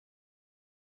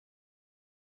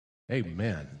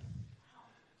Amen.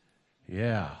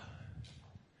 Yeah.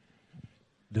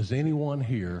 Does anyone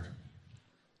here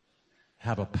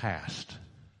have a past?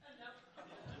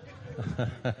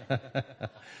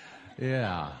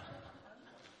 Yeah.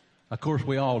 Of course,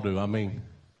 we all do. I mean,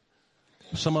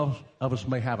 some of us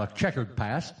may have a checkered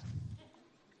past.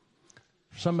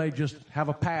 Some may just have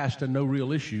a past and no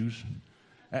real issues.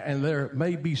 And there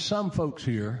may be some folks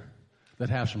here that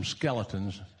have some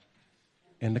skeletons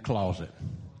in the closet.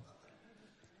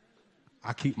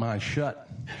 I keep mine shut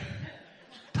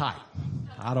tight.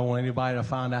 I don't want anybody to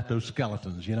find out those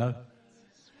skeletons, you know.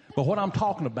 But what I'm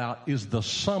talking about is the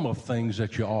sum of things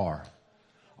that you are.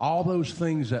 All those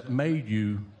things that made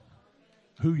you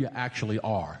who you actually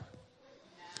are.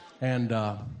 And,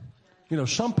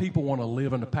 some people want to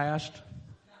live in the past.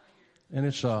 And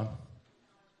it's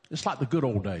like the good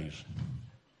old days.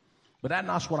 But that's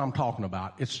not what I'm talking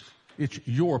about. It's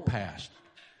your past.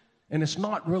 And it's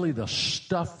not really the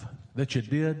stuff that you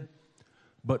did,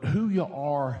 but who you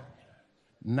are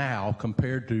now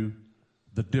compared to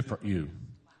the different you.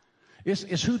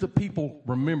 It's who the people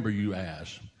remember you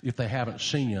as if they haven't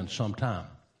seen you in some time.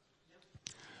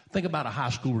 Think about a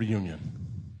high school reunion.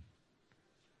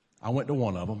 I went to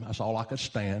one of them. That's all I could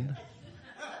stand.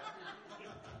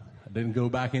 I didn't go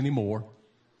back anymore.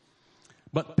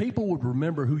 But people would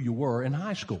remember who you were in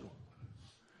high school.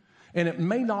 And it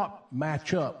may not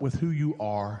match up with who you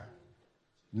are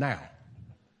now.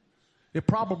 It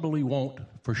probably won't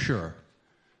for sure.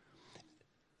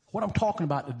 What I'm talking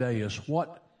about today is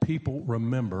what people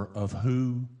remember of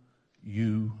who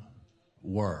you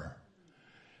were.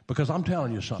 Because I'm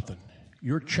telling you something.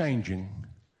 You're changing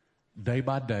day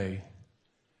by day,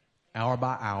 hour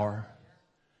by hour,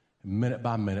 minute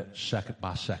by minute, second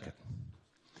by second.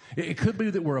 It could be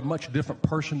that we're a much different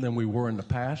person than we were in the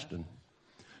past, and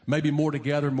maybe more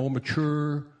together, more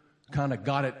mature, kind of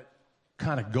got it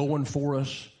kind of going for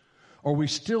us. Or we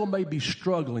still may be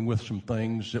struggling with some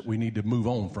things that we need to move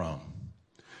on from.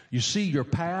 You see, your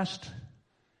past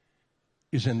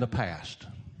is in the past.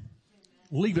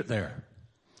 Leave it there.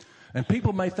 And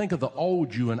people may think of the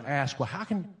old you and ask, well, how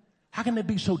can they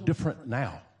be so different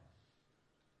now?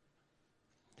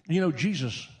 You know,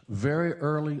 Jesus, very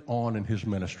early on in his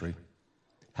ministry,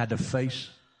 had to face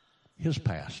his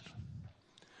past.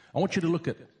 I want you to look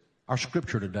at our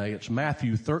scripture today. It's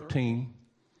Matthew 13,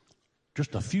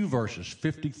 just a few verses,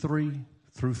 53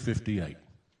 through 58.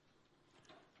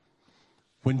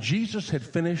 When Jesus had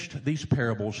finished these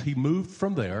parables, he moved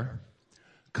from there,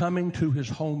 coming to his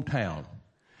hometown.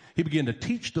 He began to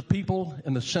teach the people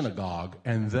in the synagogue,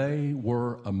 and they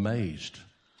were amazed.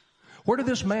 Where did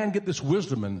this man get this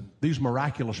wisdom and these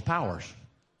miraculous powers?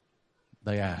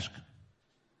 They asked.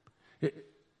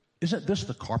 Isn't this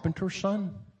the carpenter's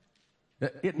son?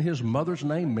 Isn't his mother's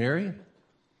name Mary?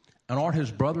 And aren't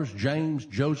his brothers James,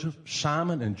 Joseph,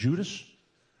 Simon, and Judas?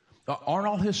 Aren't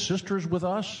all his sisters with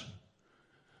us?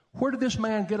 Where did this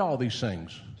man get all these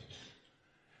things?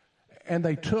 And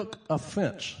they took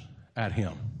offense at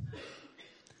him.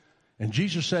 And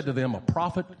Jesus said to them, a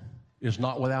prophet is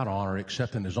not without honor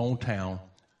except in his own town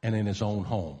and in his own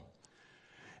home.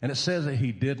 And it says that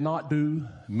he did not do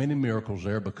many miracles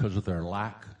there because of their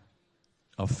lack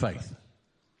of faith.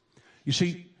 You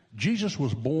see, Jesus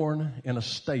was born in a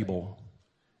stable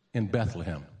in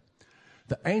Bethlehem.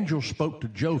 The angel spoke to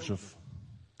Joseph,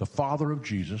 the father of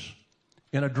Jesus,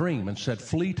 in a dream and said,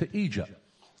 flee to Egypt.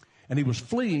 And he was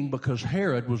fleeing because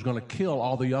Herod was going to kill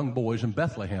all the young boys in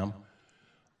Bethlehem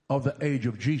of the age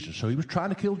of Jesus. So he was trying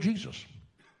to kill Jesus.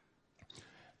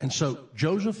 And so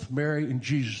Joseph, Mary, and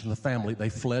Jesus and the family, they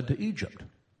fled to Egypt.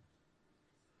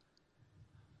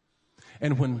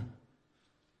 And when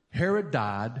Herod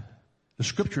died, the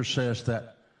scripture says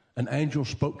that an angel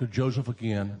spoke to Joseph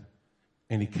again,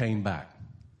 and he came back.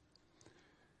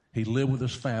 He lived with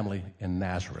his family in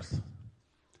Nazareth.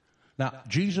 Now,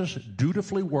 Jesus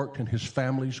dutifully worked in his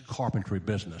family's carpentry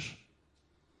business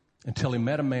until he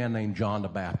met a man named John the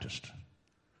Baptist.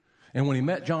 And when he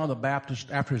met John the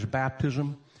Baptist after his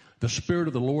baptism, the Spirit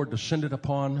of the Lord descended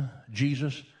upon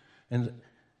Jesus, and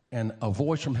a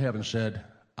voice from heaven said,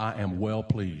 I am well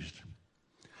pleased.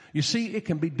 You see, it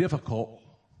can be difficult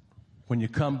when you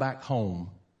come back home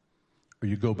or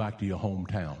you go back to your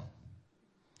hometown.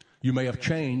 You may have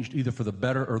changed either for the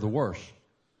better or the worse.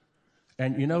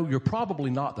 And you know, you're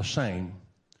probably not the same.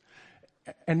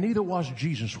 And neither was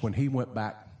Jesus when he went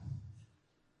back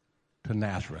to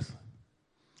Nazareth.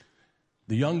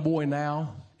 The young boy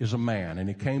now is a man, and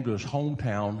he came to his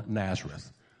hometown,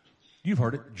 Nazareth. You've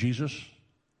heard it, Jesus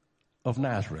of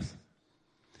Nazareth.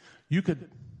 You could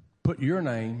put your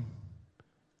name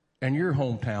and your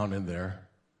hometown in there,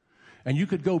 And you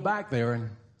could go back there and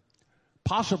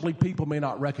possibly people may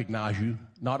not recognize you,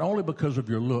 not only because of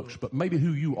your looks, but maybe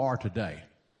who you are today.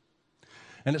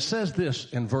 And it says this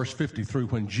in verse 53,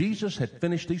 when Jesus had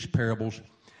finished these parables,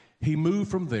 he moved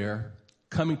from there,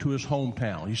 coming to his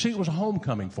hometown. You see, it was a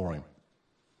homecoming for him.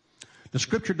 The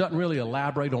scripture doesn't really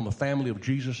elaborate on the family of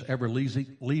Jesus ever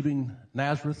leaving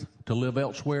Nazareth to live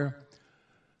elsewhere,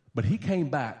 but he came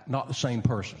back not the same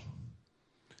person.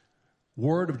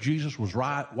 Word of Jesus was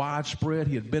widespread.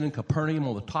 He had been in Capernaum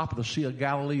on the top of the Sea of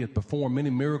Galilee, had performed many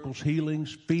miracles,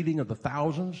 healings, feeding of the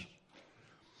thousands.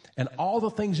 And all the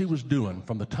things he was doing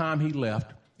from the time he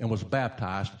left and was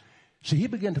baptized, see, he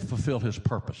began to fulfill his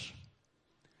purpose.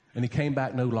 And he came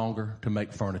back no longer to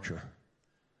make furniture.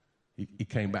 He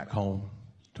came back home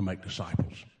to make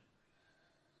disciples.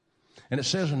 And it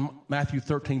says in Matthew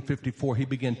 13:54, he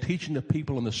began teaching the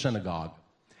people in the synagogue,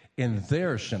 in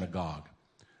their synagogue.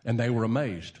 And they were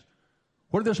amazed.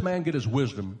 Where did this man get his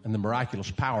wisdom and the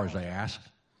miraculous powers, they asked?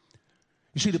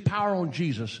 You see, the power on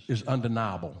Jesus is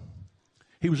undeniable.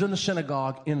 He was in the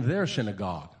synagogue, in their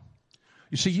synagogue.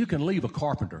 You see, you can leave a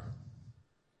carpenter.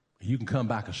 You can come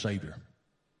back a savior.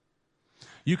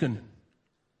 You can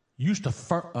used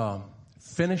to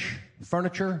finish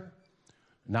furniture.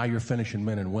 Now you're finishing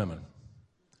men and women.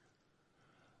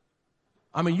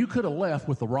 I mean, you could have left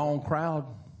with the wrong crowd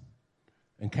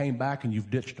and came back and you've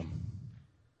ditched them.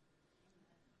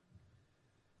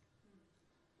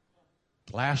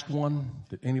 Last one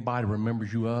that anybody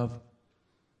remembers you of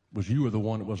was you were the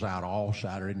one that was out all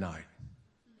Saturday night.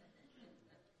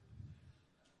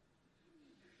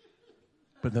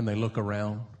 But then they look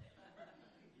around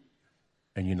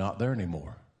and you're not there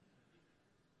anymore.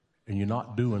 And you're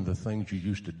not doing the things you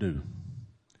used to do.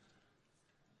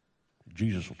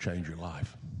 Jesus will change your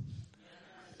life.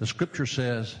 The scripture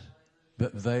says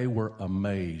that they were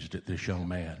amazed at this young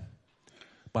man.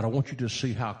 But I want you to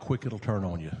see how quick it'll turn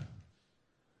on you.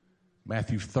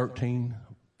 Matthew 13,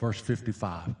 verse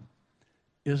 55.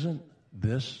 Isn't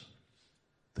this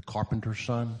the carpenter's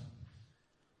son?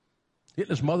 Isn't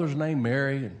his mother's name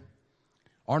Mary? And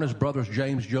aren't his brothers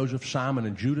James, Joseph, Simon,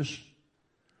 and Judas?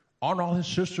 Aren't all his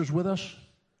sisters with us?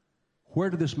 Where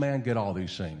did this man get all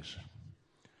these things?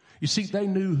 You see, they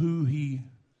knew who he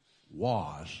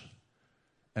was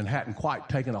and hadn't quite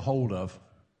taken a hold of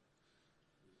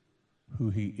who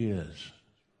he is.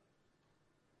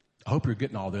 I hope you're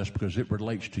getting all this because it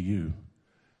relates to you.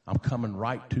 I'm coming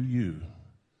right to you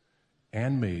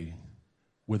and me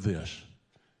with this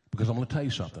because I'm going to tell you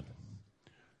something.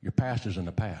 Your past is in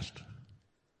the past.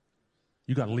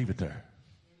 You got to leave it there.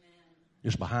 Amen.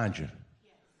 It's behind you.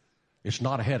 Yes. It's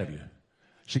not ahead of you.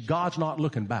 See, God's not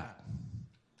looking back.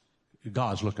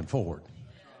 God's looking forward.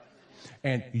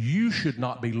 And you should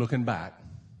not be looking back.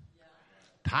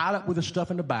 Tied up with the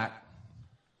stuff in the back,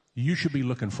 you should be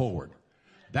looking forward.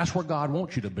 That's where God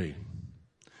wants you to be.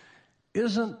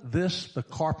 Isn't this the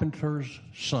carpenter's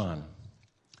son?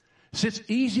 See, it's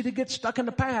easy to get stuck in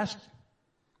the past,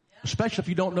 especially if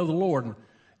you don't know the Lord.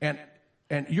 And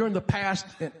you're in the past,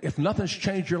 and if nothing's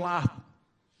changed your life,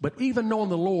 but even knowing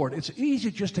the Lord, it's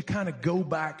easy just to kind of go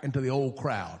back into the old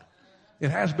crowd. It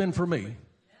has been for me.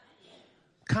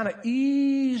 Kind of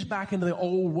ease back into the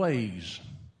old ways,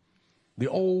 the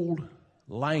old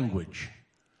language,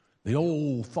 the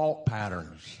old thought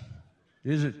patterns.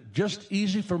 Is it just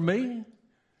easy for me,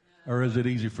 or is it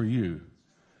easy for you?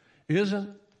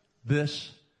 Isn't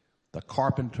this the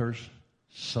carpenter's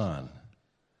son?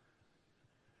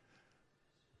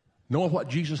 Knowing what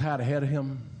Jesus had ahead of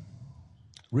him,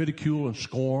 ridicule and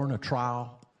scorn, a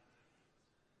trial,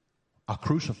 a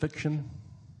crucifixion,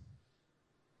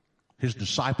 his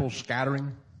disciples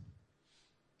scattering,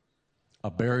 a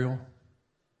burial.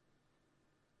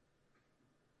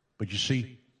 But you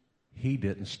see, he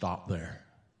didn't stop there.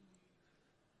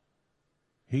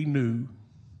 He knew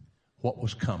what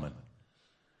was coming.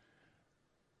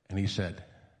 And he said,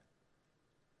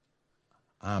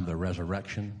 I'm the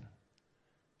resurrection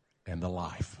and the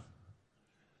life.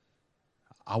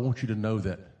 I want you to know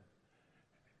that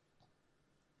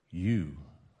you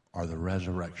are the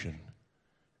resurrection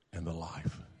and the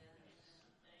life.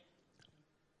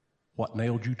 What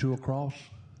nailed you to a cross,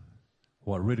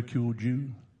 what ridiculed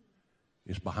you,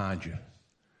 is behind you.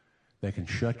 They can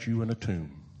shut you in a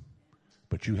tomb,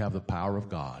 but you have the power of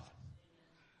God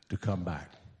to come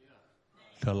back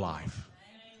to life,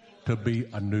 to be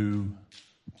a new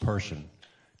person,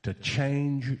 to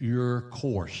change your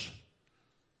course.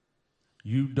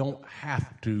 You don't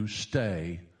have to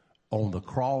stay on the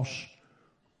cross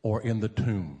or in the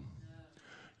tomb.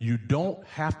 You don't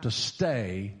have to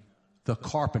stay the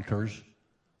carpenter's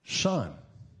son.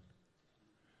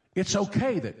 It's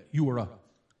okay that you were a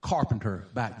carpenter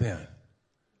back then.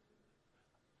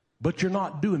 But you're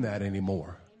not doing that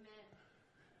anymore.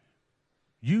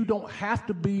 You don't have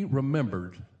to be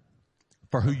remembered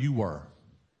for who you were.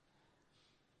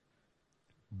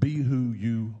 Be who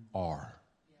you are.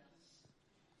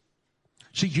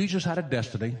 See, Jesus had a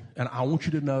destiny, and I want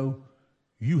you to know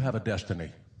you have a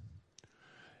destiny.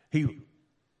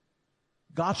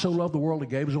 God so loved the world, he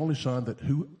gave his only son, that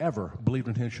whoever believed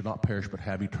in him should not perish but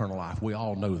have eternal life. We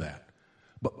all know that.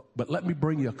 But let me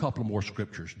bring you a couple of more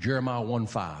scriptures. Jeremiah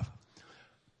 1:5.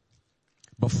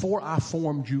 Before I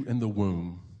formed you in the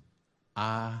womb,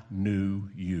 I knew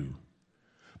you.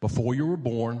 Before you were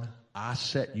born, I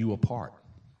set you apart.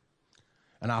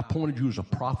 And I appointed you as a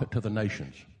prophet to the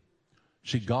nations.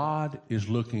 See, God is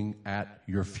looking at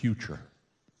your future,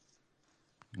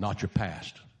 not your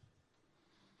past.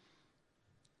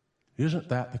 Isn't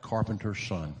that the carpenter's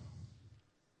son?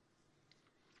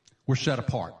 We're set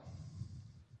apart.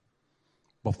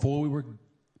 Before we were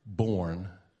born,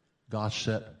 God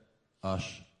set us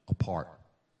apart.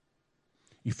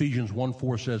 Ephesians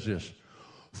 1:4 says this,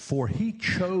 for he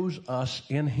chose us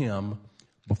in him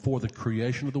before the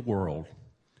creation of the world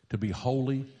to be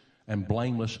holy and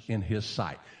blameless in his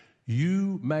sight.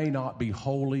 You may not be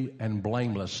holy and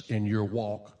blameless in your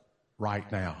walk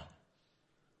right now.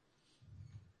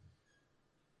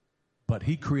 But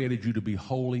he created you to be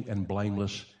holy and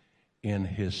blameless in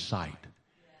his sight.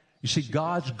 You see,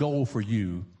 God's goal for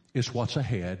you is what's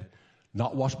ahead,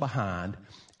 not what's behind.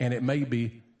 And it may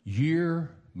be year,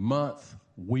 month,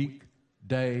 week,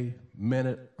 day,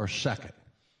 minute, or second.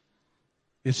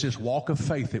 It's this walk of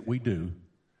faith that we do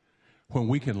when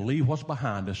we can leave what's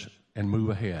behind us and move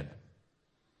ahead.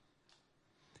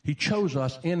 He chose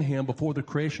us in him before the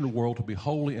creation of the world to be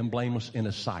holy and blameless in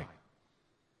his sight.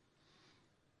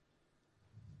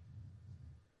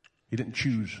 He didn't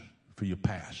choose for your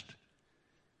past.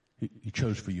 He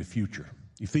chose for your future.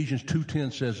 Ephesians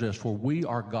 2:10 says this, for we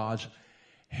are God's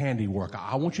handiwork.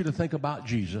 I want you to think about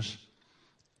Jesus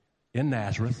in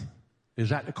Nazareth. Is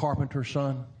that the carpenter's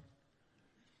son?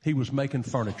 He was making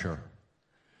furniture.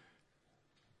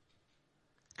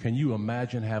 Can you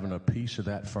imagine having a piece of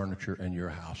that furniture in your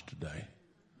house today?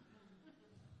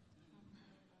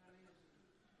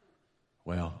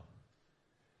 Well,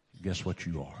 guess what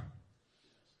you are?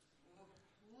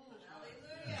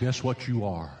 Guess what you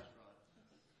are?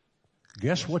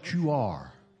 Guess what you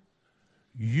are?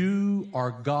 You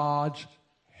are God's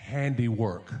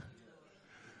handiwork.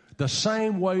 The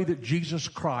same way that Jesus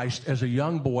Christ, as a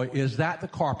young boy, is that the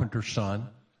carpenter's son?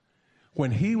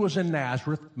 When he was in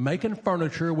Nazareth making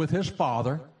furniture with his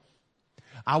father,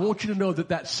 I want you to know that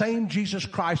that same Jesus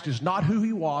Christ is not who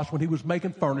he was when he was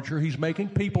making furniture. He's making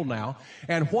people now.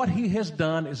 And what he has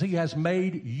done is he has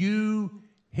made you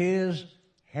his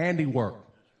handiwork.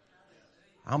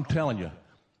 I'm telling you,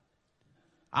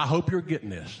 I hope you're getting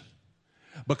this.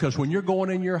 Because when you're going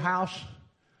in your house,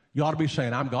 you ought to be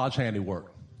saying, I'm God's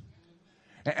handiwork.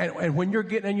 And when you're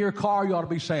getting in your car, you ought to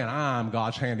be saying, I'm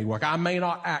God's handiwork. I may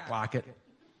not act like it.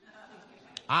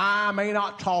 I may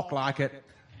not talk like it.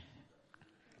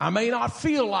 I may not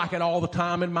feel like it all the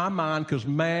time in my mind because,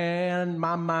 man,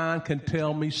 my mind can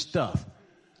tell me stuff.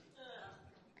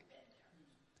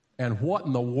 And what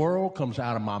in the world comes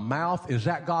out of my mouth? Is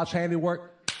that God's handiwork?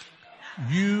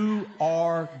 You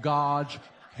are God's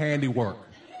handiwork.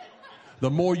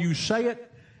 The more you say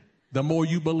it, the more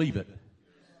you believe it.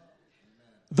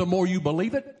 The more you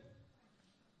believe it,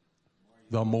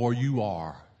 the more you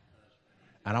are.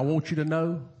 And I want you to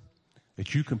know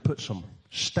that you can put some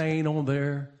stain on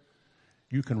there.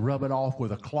 You can rub it off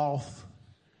with a cloth.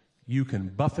 You can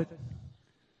buff it.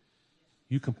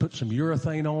 You can put some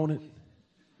urethane on it.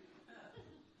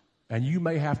 And you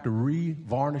may have to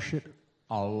re-varnish it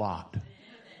a lot.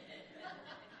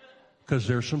 Because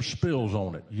there's some spills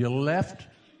on it. You left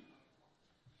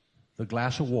the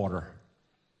glass of water.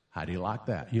 How do you like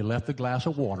that? You left the glass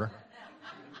of water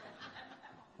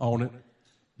on it.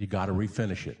 You got to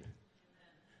refinish it.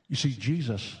 You see,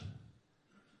 Jesus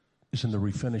is in the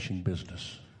refinishing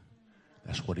business.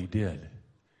 That's what he did.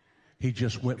 He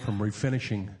just went from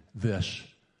refinishing this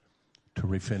to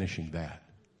refinishing that.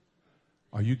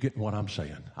 Are you getting what I'm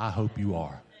saying? I hope you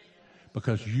are.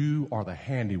 Because you are the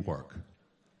handiwork,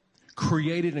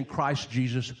 created in Christ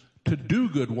Jesus to do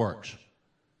good works,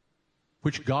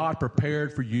 which God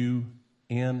prepared for you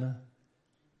in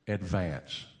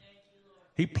advance.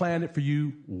 He planned it for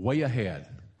you way ahead.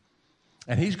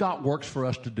 And he's got works for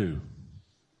us to do.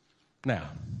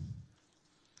 Now,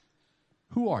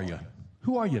 who are you?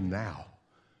 Who are you now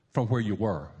from where you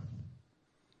were?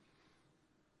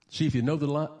 See, if you know the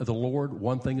Lord,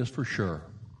 one thing is for sure.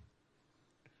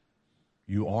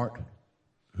 You aren't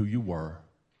who you were,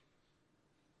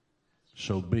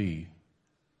 so be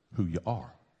who you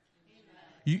are.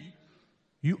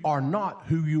 You are not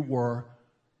who you were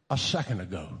a second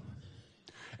ago.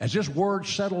 As this word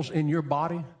settles in your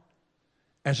body,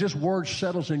 as this word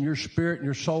settles in your spirit and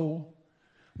your soul,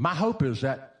 my hope is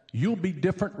that you'll be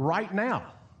different right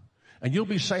now. And you'll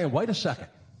be saying, wait a second.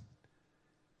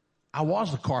 I was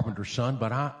the carpenter's son,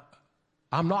 but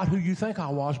I'm not who you think I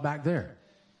was back there.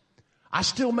 I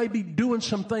still may be doing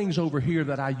some things over here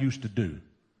that I used to do.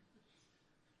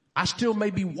 I still may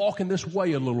be walking this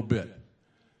way a little bit.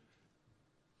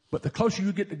 But the closer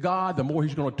you get to God, the more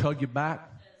he's going to tug you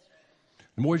back.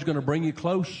 The more he's going to bring you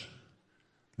close.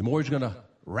 The more he's going to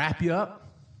wrap you up.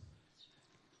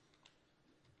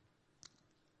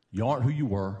 You aren't who you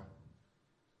were.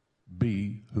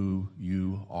 Be who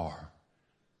you are.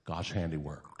 God's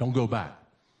handiwork. Don't go back.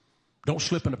 Don't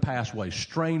slip in the past ways.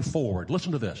 Strain forward.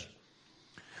 Listen to this.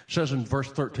 It says in verse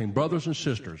 13, brothers and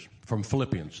sisters, from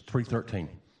Philippians 3:13,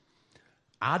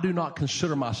 I do not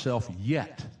consider myself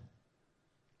yet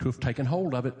to have taken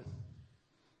hold of it.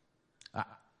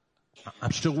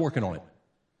 I'm still working on it.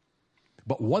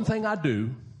 But one thing I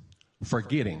do,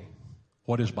 forgetting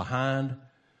what is behind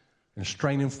and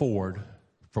straining forward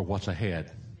for what's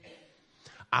ahead.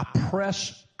 I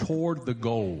press toward the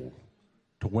goal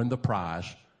to win the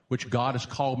prize, which God has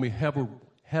called me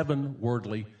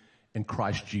heavenwardly in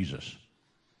Christ Jesus.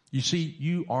 You see,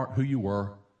 you aren't who you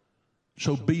were,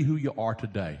 so be who you are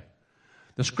today.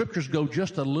 The scriptures go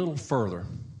just a little further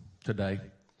today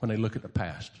when they look at the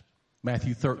past.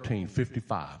 Matthew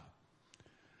 13:55.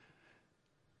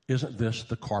 Isn't this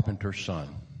the carpenter's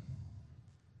son?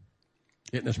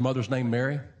 Isn't his mother's name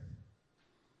Mary?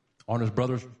 Aren't his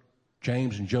brothers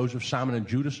James and Joseph, Simon and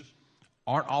Judas?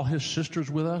 Aren't all his sisters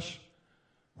with us?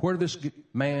 Where did this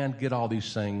man get all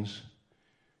these things?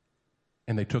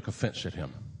 And they took offense at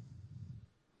him.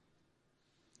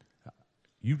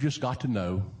 You just got to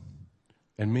know,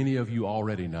 and many of you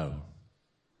already know.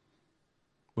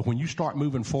 But when you start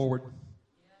moving forward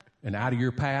and out of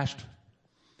your past,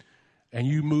 and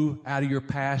you move out of your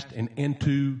past and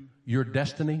into your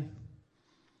destiny,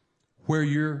 where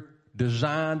you're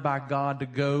designed by God to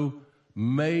go,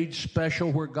 made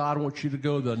special where God wants you to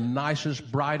go, the nicest,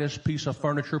 brightest piece of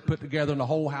furniture put together in the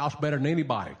whole house better than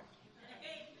anybody.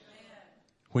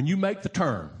 When you make the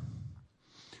turn,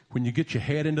 when you get your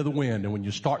head into the wind and when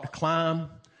you start to climb,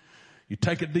 you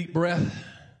take a deep breath,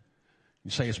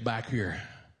 you say, it's back here.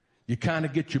 You kind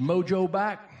of get your mojo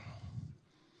back.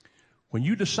 When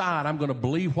you decide, I'm going to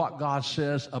believe what God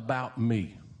says about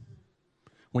me.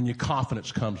 When your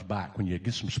confidence comes back, when you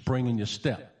get some spring in your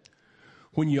step.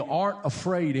 When you aren't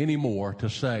afraid anymore to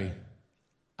say,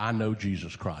 I know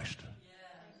Jesus Christ.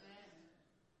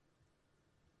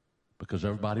 Because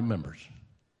everybody remembers.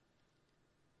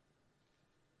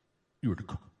 You were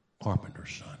the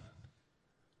carpenter's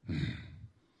son.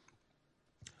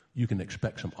 You can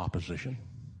expect some opposition.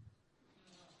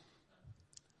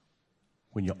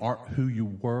 When you aren't who you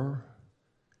were,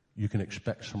 you can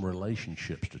expect some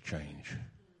relationships to change.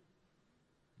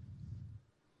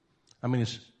 I mean,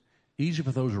 it's easy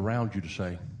for those around you to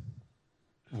say,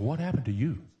 what happened to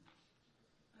you?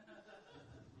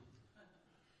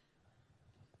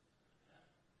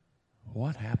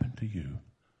 What happened to you?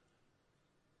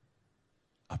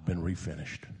 I've been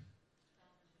refinished.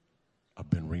 I've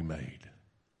been remade.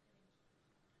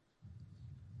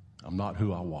 I'm not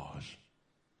who I was.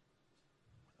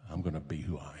 I'm going to be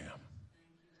who I am.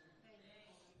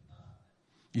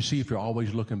 You see, if you're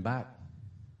always looking back,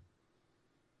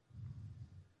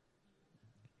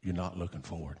 you're not looking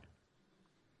forward.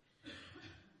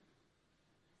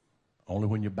 Only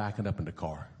when you're backing up in the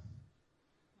car.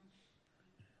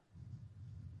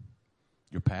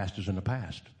 Your past is in the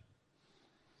past.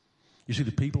 You see,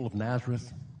 the people of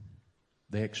Nazareth,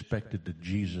 they expected the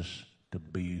Jesus to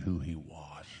be who he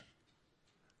was,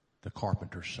 the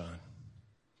carpenter's son.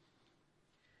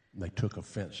 They took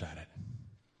offense at it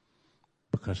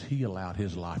because he allowed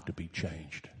his life to be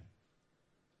changed.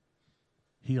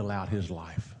 He allowed his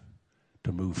life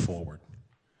to move forward.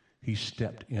 He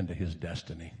stepped into his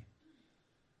destiny.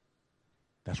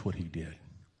 That's what he did.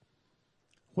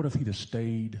 What if he'd have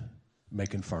stayed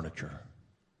making furniture?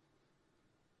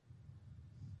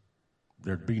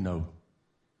 There'd be no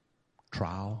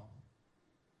trial.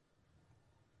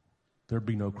 There'd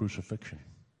be no crucifixion.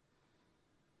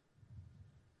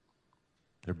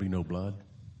 There'd be no blood.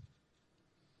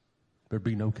 There'd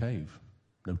be no cave,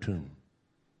 no tomb.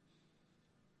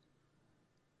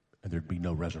 And there'd be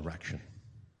no resurrection.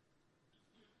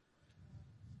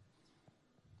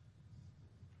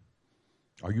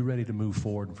 Are you ready to move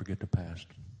forward and forget the past?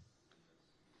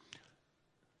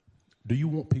 Do you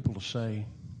want people to say,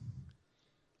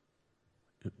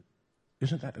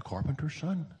 isn't that the carpenter's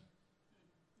son?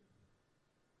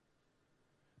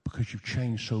 Because you've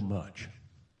changed so much.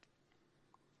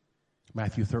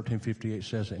 Matthew 13:58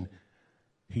 says, and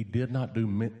he did not do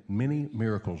many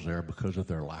miracles there because of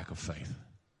their lack of faith.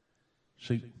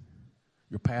 See,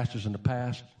 your past is in the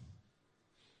past.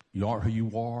 You aren't who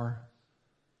you are.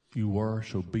 You were,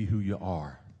 so be who you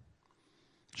are.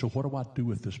 So what do I do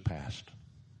with this past?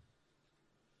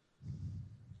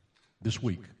 This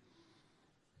week,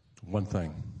 one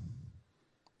thing,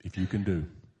 if you can do,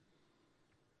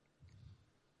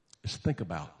 is think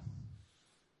about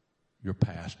your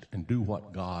past and do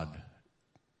what God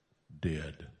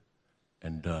did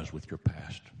and does with your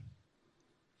past.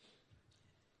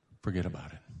 Forget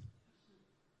about it.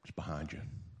 It's behind you.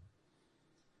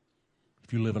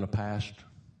 If you live in the past,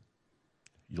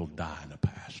 you'll die in the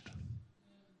past.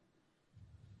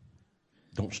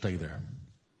 Don't stay there.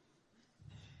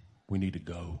 We need to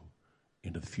go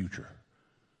into the future,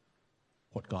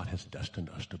 what God has destined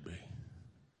us to be.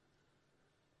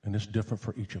 And it's different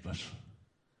for each of us.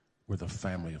 We're the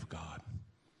family of God.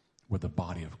 We're the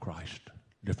body of Christ,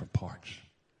 different parts.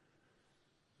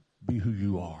 Be who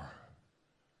you are,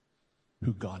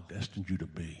 who God destined you to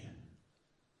be.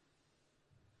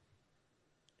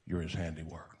 You're his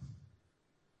handiwork.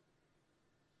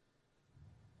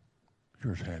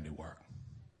 You're his handiwork.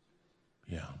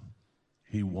 Yeah.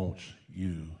 He wants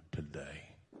you today,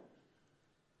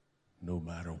 no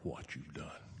matter what you've done.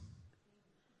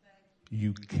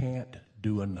 You can't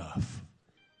do enough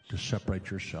to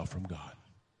separate yourself from God.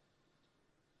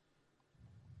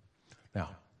 Now,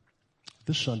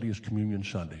 this Sunday is Communion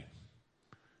Sunday.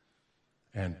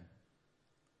 And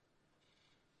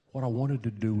what I wanted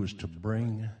to do was to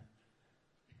bring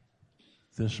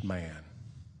this man,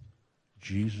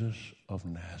 Jesus of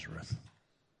Nazareth,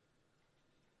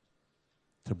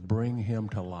 to bring him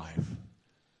to life,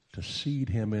 to seed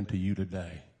him into you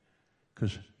today,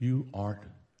 because you aren't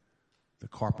the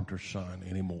carpenter's son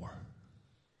anymore.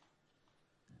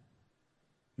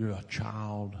 You're a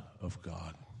child of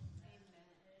God.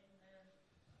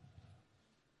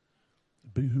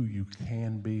 Be who you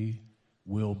can be,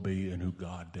 will be, and who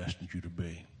God destined you to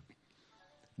be.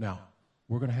 Now,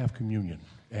 we're going to have communion.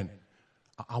 And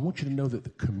I want you to know that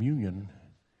the communion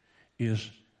is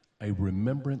a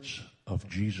remembrance of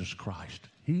Jesus Christ.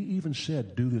 He even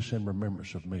said, do this in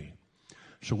remembrance of me.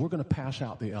 So we're going to pass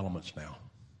out the elements now.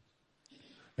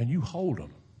 And you hold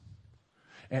them.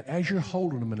 And as you're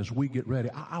holding them and as we get ready,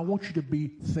 I want you to be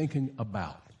thinking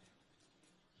about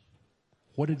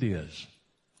what it is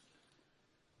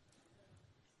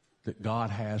that God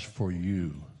has for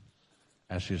you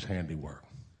as his handiwork.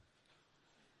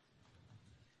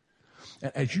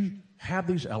 And as you have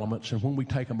these elements and when we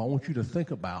take them, I want you to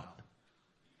think about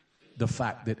the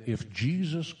fact that if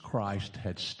Jesus Christ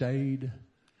had stayed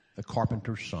the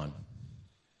carpenter's son,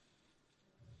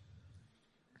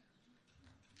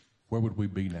 where would we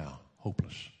be now?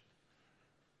 Hopeless.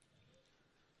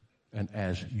 And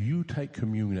as you take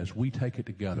communion, as we take it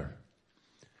together,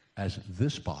 as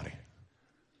this body,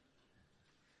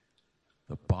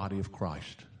 the body of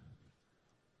Christ,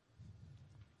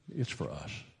 it's for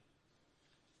us.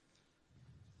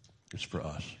 It's for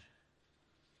us.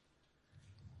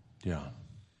 Yeah.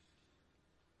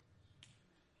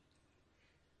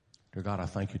 Dear God, I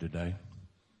thank you today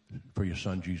for your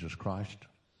son, Jesus Christ.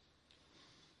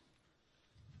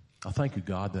 I thank you,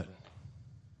 God, that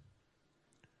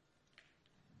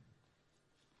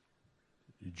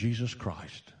Jesus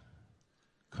Christ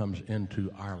comes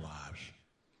into our lives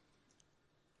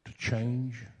to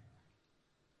change,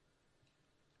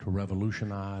 to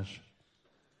revolutionize,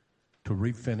 to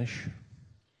refinish,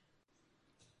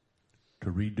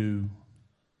 to redo,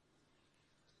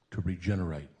 to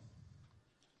regenerate.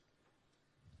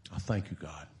 I thank you,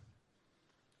 God.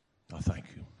 I thank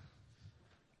you.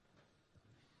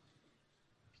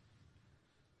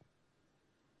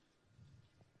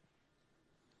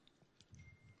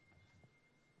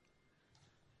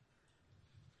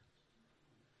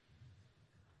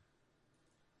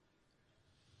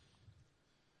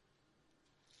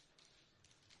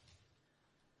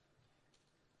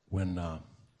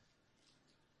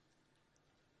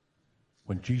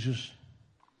 When Jesus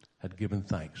had given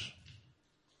thanks,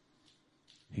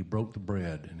 he broke the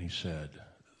bread and he said,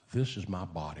 "This is my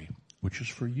body, which is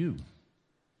for you."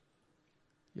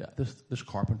 Yeah, this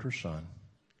carpenter's son,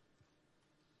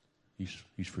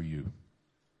 he's for you.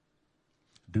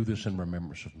 Do this in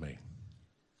remembrance of me.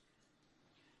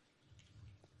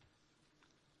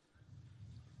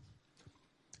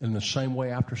 In the same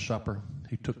way, after supper,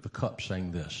 he took the cup,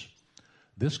 saying this,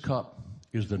 "This cup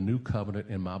is the new covenant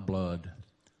in my blood.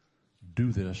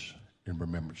 Do this in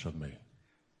remembrance of me."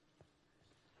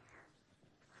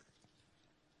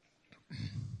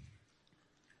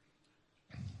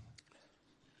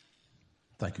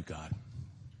 Thank you, God.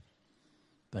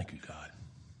 Thank you, God.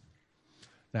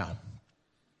 Now,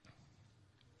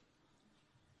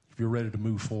 if you're ready to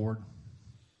move forward,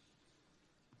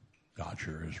 God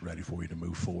sure is ready for you to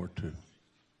move forward too.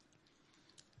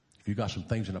 If you've got some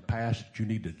things in the past that you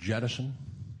need to jettison,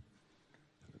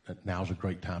 now's a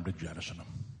great time to jettison them.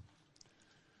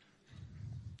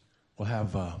 We'll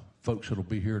have folks that will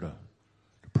be here to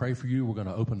pray for you. We're going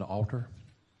to open the altar.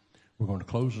 We're going to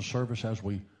close the service as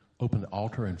we open the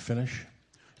altar and finish.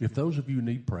 If those of you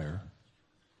need prayer,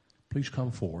 please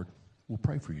come forward. We'll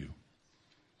pray for you.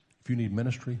 If you need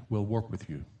ministry, we'll work with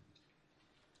you.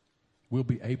 We'll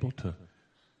be able to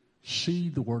see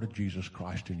the word of Jesus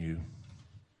Christ in you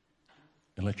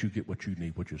and let you get what you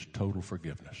need, which is total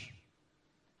forgiveness.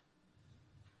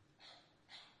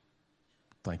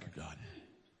 Thank you, God.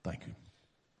 Thank you.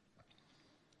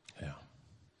 Yeah.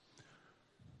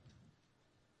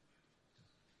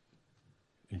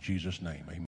 In Jesus' name, amen.